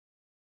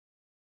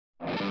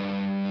Before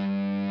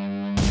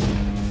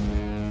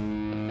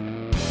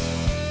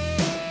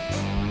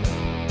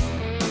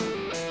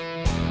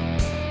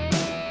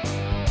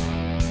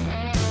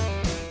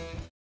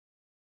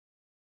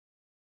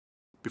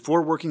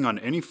working on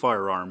any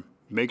firearm,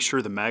 make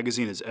sure the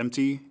magazine is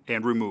empty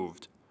and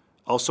removed.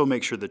 Also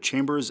make sure the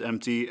chamber is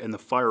empty and the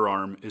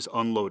firearm is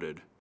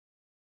unloaded.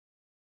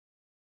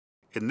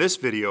 In this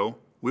video,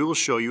 we will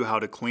show you how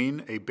to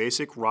clean a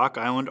basic Rock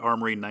Island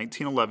Armory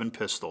 1911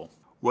 pistol.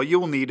 What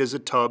you will need is a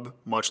tub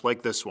much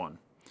like this one.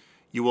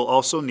 You will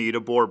also need a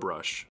bore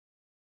brush,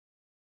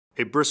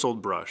 a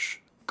bristled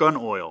brush, gun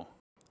oil,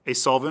 a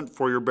solvent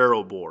for your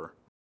barrel bore,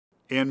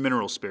 and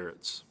mineral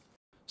spirits.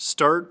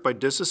 Start by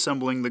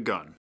disassembling the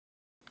gun.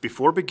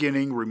 Before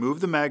beginning,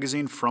 remove the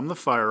magazine from the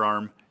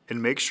firearm and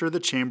make sure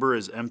the chamber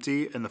is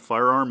empty and the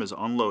firearm is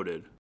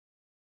unloaded.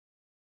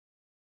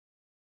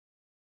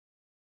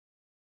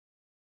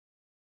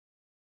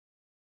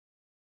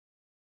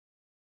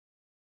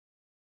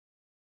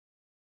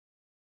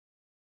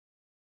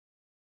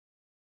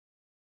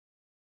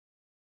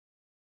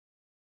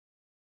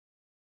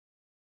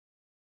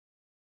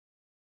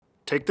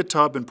 Take the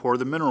tub and pour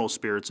the mineral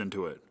spirits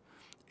into it,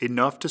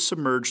 enough to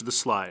submerge the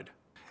slide.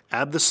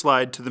 Add the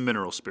slide to the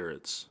mineral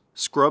spirits.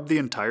 Scrub the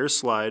entire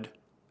slide,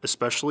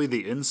 especially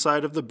the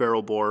inside of the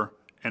barrel bore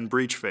and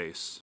breech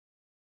face.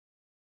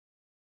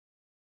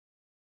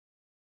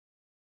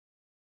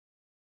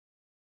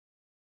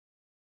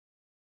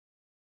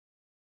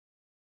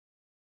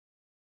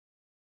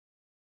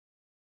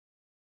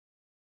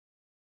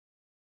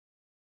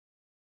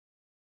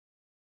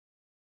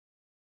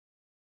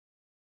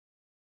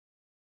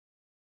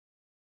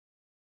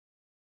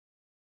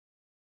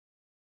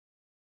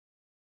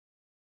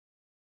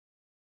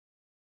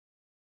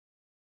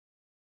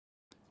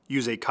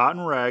 Use a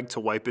cotton rag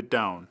to wipe it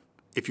down.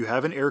 If you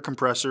have an air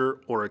compressor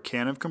or a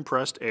can of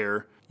compressed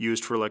air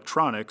used for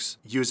electronics,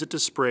 use it to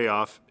spray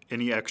off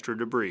any extra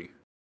debris.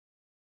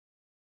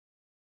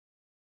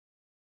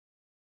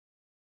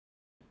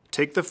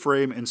 Take the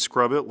frame and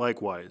scrub it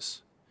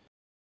likewise.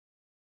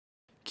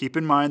 Keep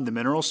in mind the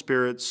mineral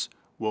spirits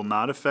will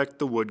not affect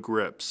the wood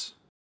grips.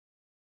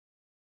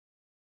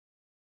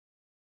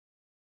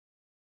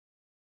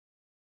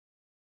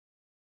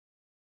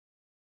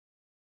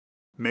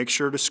 Make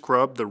sure to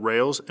scrub the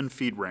rails and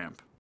feed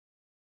ramp.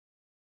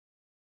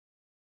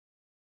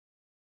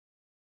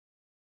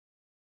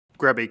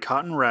 Grab a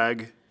cotton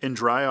rag and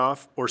dry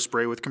off or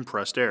spray with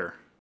compressed air.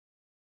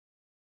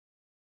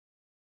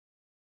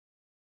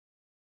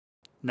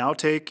 Now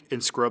take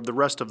and scrub the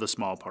rest of the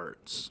small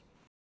parts.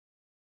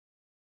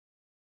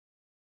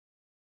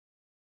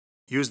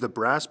 Use the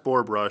brass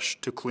bore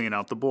brush to clean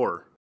out the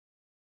bore.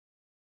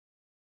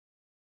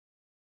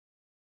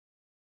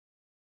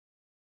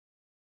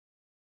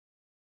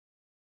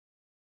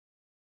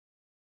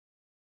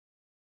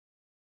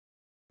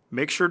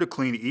 Make sure to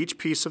clean each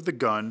piece of the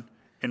gun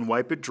and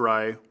wipe it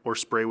dry or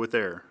spray with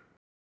air.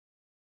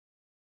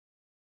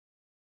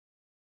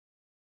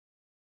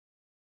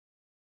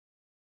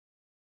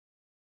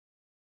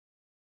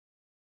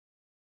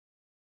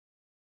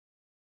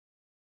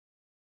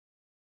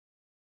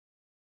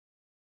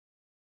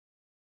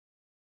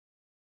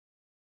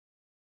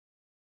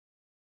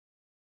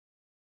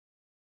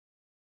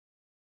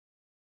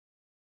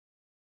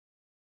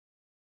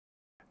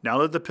 Now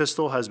that the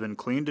pistol has been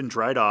cleaned and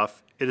dried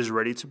off, it is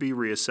ready to be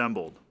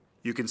reassembled.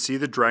 You can see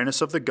the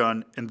dryness of the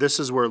gun, and this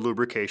is where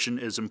lubrication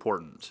is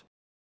important.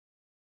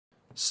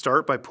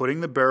 Start by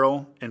putting the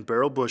barrel and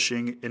barrel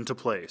bushing into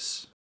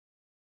place.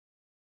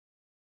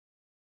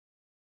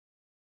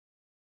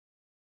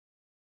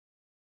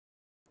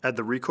 Add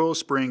the recoil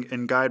spring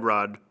and guide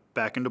rod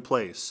back into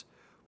place.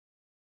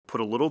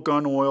 Put a little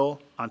gun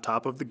oil on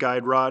top of the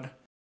guide rod,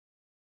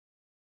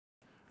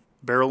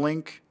 barrel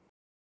link,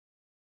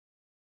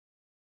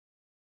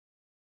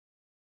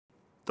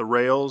 the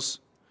rails,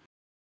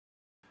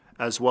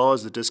 as well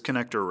as the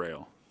disconnector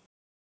rail.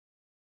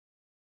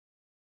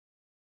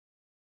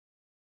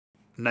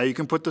 Now you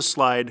can put the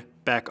slide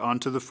back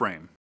onto the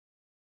frame.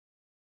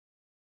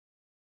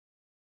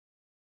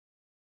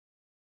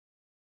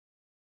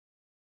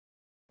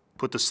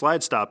 Put the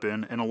slide stop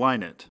in and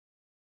align it.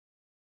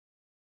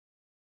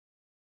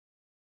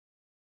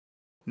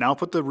 Now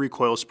put the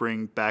recoil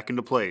spring back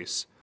into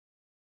place.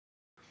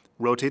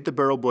 Rotate the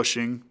barrel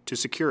bushing to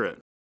secure it.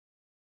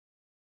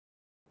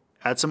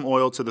 Add some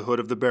oil to the hood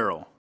of the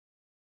barrel.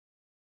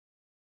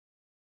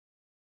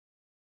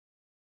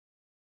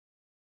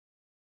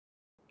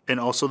 And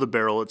also the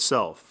barrel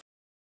itself.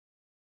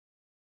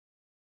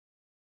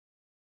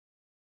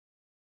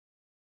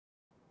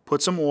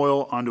 Put some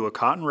oil onto a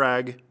cotton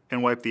rag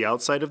and wipe the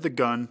outside of the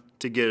gun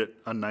to get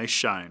a nice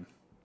shine.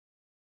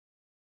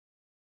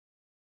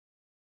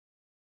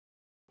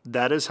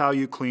 That is how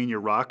you clean your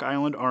Rock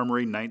Island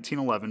Armory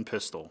 1911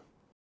 pistol.